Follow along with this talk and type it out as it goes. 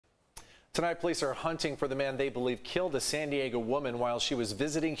Tonight, police are hunting for the man they believe killed a San Diego woman while she was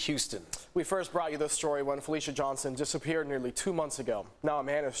visiting Houston. We first brought you this story when Felicia Johnson disappeared nearly 2 months ago. Now a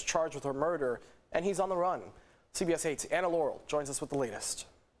man is charged with her murder, and he's on the run. CBS 8's Anna Laurel joins us with the latest.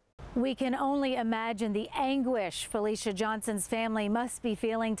 We can only imagine the anguish Felicia Johnson's family must be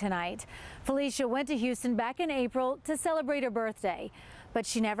feeling tonight. Felicia went to Houston back in April to celebrate her birthday, but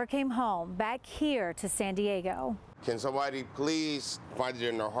she never came home back here to San Diego. Can somebody please find it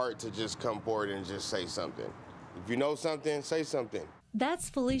in their heart to just come forward and just say something? If you know something, say something. That's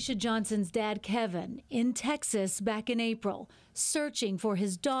Felicia Johnson's dad, Kevin, in Texas back in April, searching for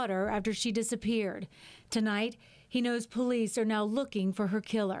his daughter after she disappeared. Tonight, he knows police are now looking for her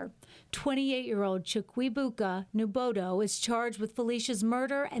killer. 28-year-old Chukwuebuka Nubodo is charged with Felicia's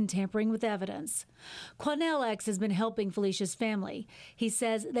murder and tampering with evidence. Quanell X has been helping Felicia's family. He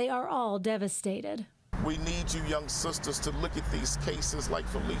says they are all devastated. We need you young sisters to look at these cases like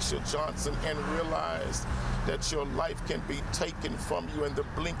Felicia Johnson and realize that your life can be taken from you in the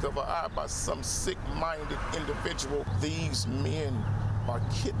blink of an eye by some sick-minded individual. These men are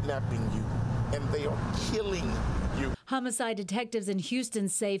kidnapping you and they are killing you. Homicide detectives in Houston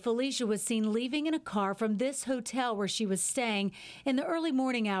say Felicia was seen leaving in a car from this hotel where she was staying in the early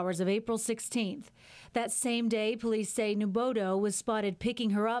morning hours of April 16th. That same day, police say Nubodo was spotted picking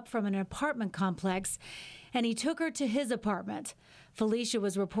her up from an apartment complex, and he took her to his apartment. Felicia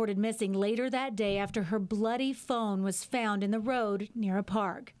was reported missing later that day after her bloody phone was found in the road near a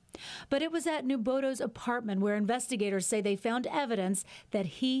park. But it was at Nubodo's apartment where investigators say they found evidence that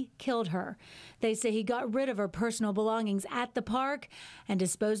he killed her. They say he got rid of her personal belongings at the park and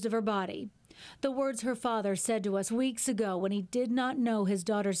disposed of her body. The words her father said to us weeks ago when he did not know his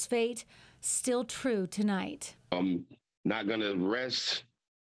daughter's fate, still true tonight. I'm not going to rest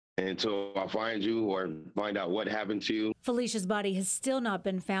until I find you or find out what happened to you. Felicia's body has still not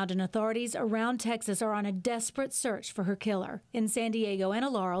been found, and authorities around Texas are on a desperate search for her killer. In San Diego, Anna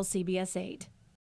Laurel, CBS 8.